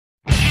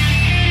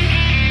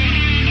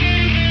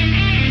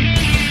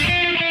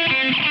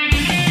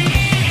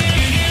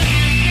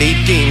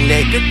18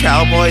 naked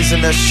cowboys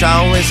in the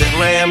showers at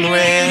Ram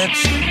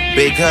Ranch.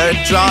 Big herd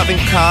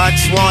driving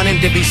carts wanting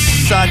to be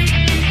sucked.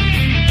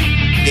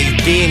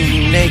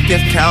 18 naked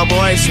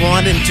cowboys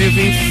wanting to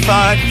be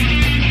fucked.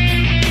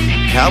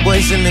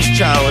 Cowboys in the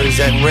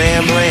showers at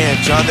Ram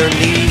Ranch, on their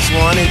knees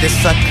wanting to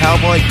suck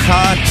cowboy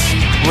cocks.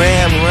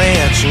 Ram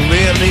Ranch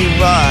really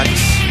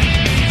rocks.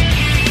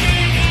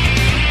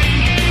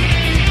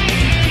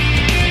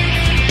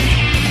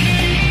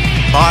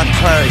 Hot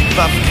herd,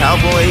 buff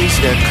cowboys,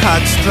 their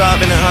cocks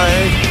throbbing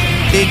hard.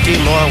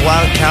 18 more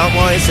wild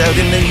cowboys out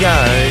in the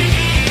yard.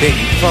 Big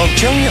folk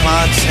junior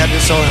lots having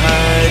so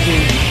hard.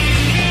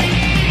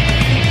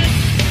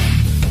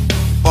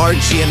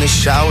 Orgy in the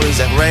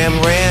showers at Ram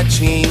Ranch.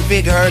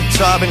 Big herd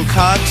throbbing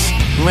cocks,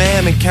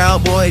 ram and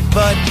cowboy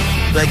butt,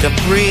 like a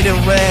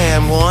breeding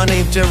ram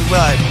wanting to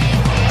rut.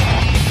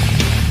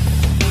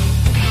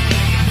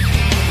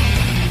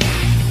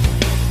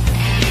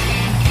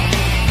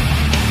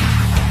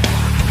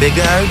 Big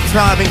herd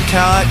throbbing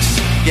cocks,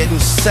 getting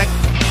sick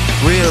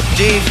real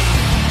deep.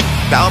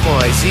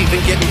 Cowboys even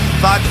getting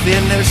fucked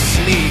in their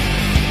sleep.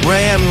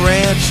 Ram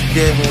Ranch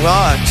getting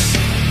rocks.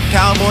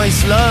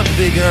 Cowboys love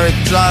big herd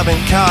throbbing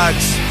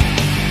cocks.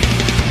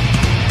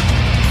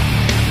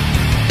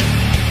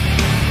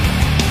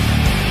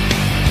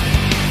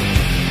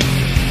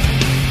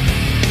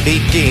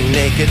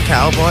 Naked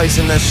cowboys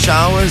in the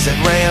showers at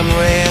Ram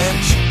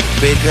Ranch.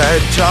 Big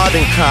herd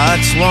throbbing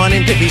cocks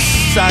wanting to be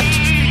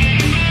sucked.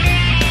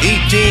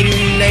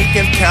 18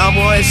 naked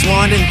cowboys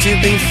wanting to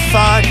be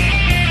fucked.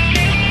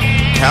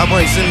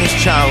 Cowboys in the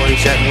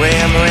showers at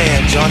Ram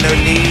Ranch, on their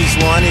knees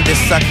wanting to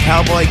suck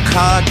cowboy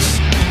cocks.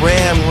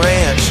 Ram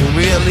Ranch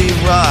really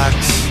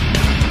rocks.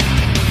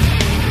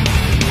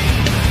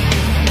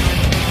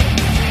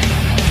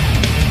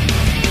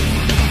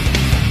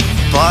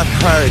 Bought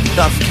herd,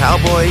 tough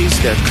cowboys,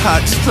 their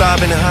cocks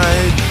throbbing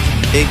hard.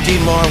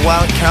 18 more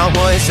wild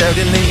cowboys out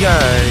in the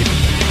yard.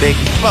 Big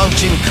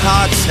bulging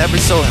cocks ever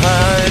so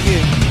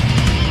hard.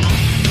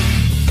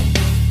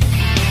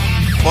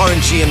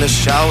 Orangey in the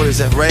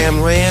showers at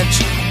Ram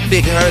Ranch.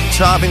 Big herd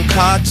throbbing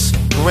cocks,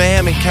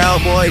 ram and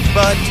cowboy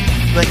butt,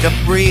 like a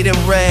breeding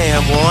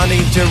ram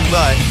wanting to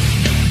rut.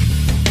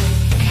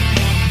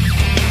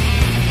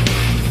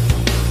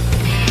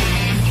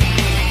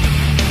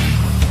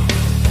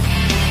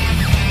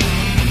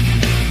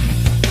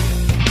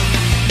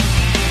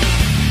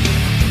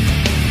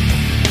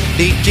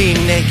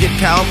 Naked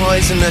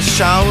cowboys in the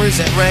showers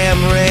at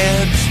Ram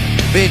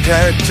Ranch. Big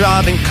herd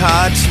throbbing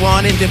cocks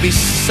wanting to be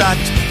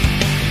sucked.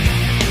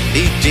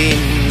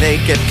 18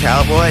 naked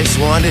cowboys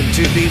wanting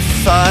to be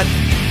fucked.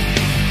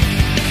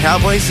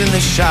 Cowboys in the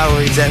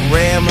showers at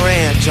Ram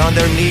Ranch, on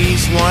their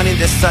knees wanting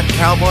to suck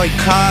cowboy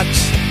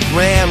cocks.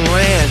 Ram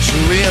Ranch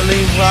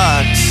really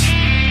rocks.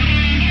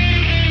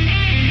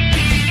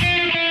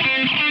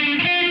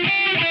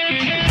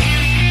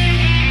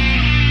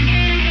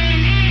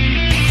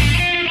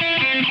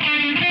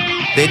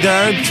 Big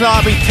herd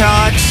throbbing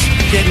cocks,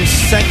 getting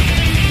sick,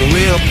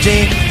 real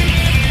deep.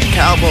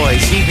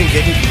 Cowboys even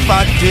getting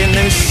fucked in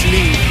their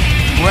sleep.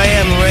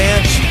 Ram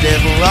Ranch, it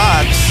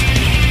rocks.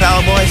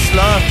 Cowboys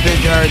love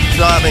big herd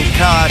throbbing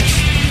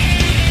cocks.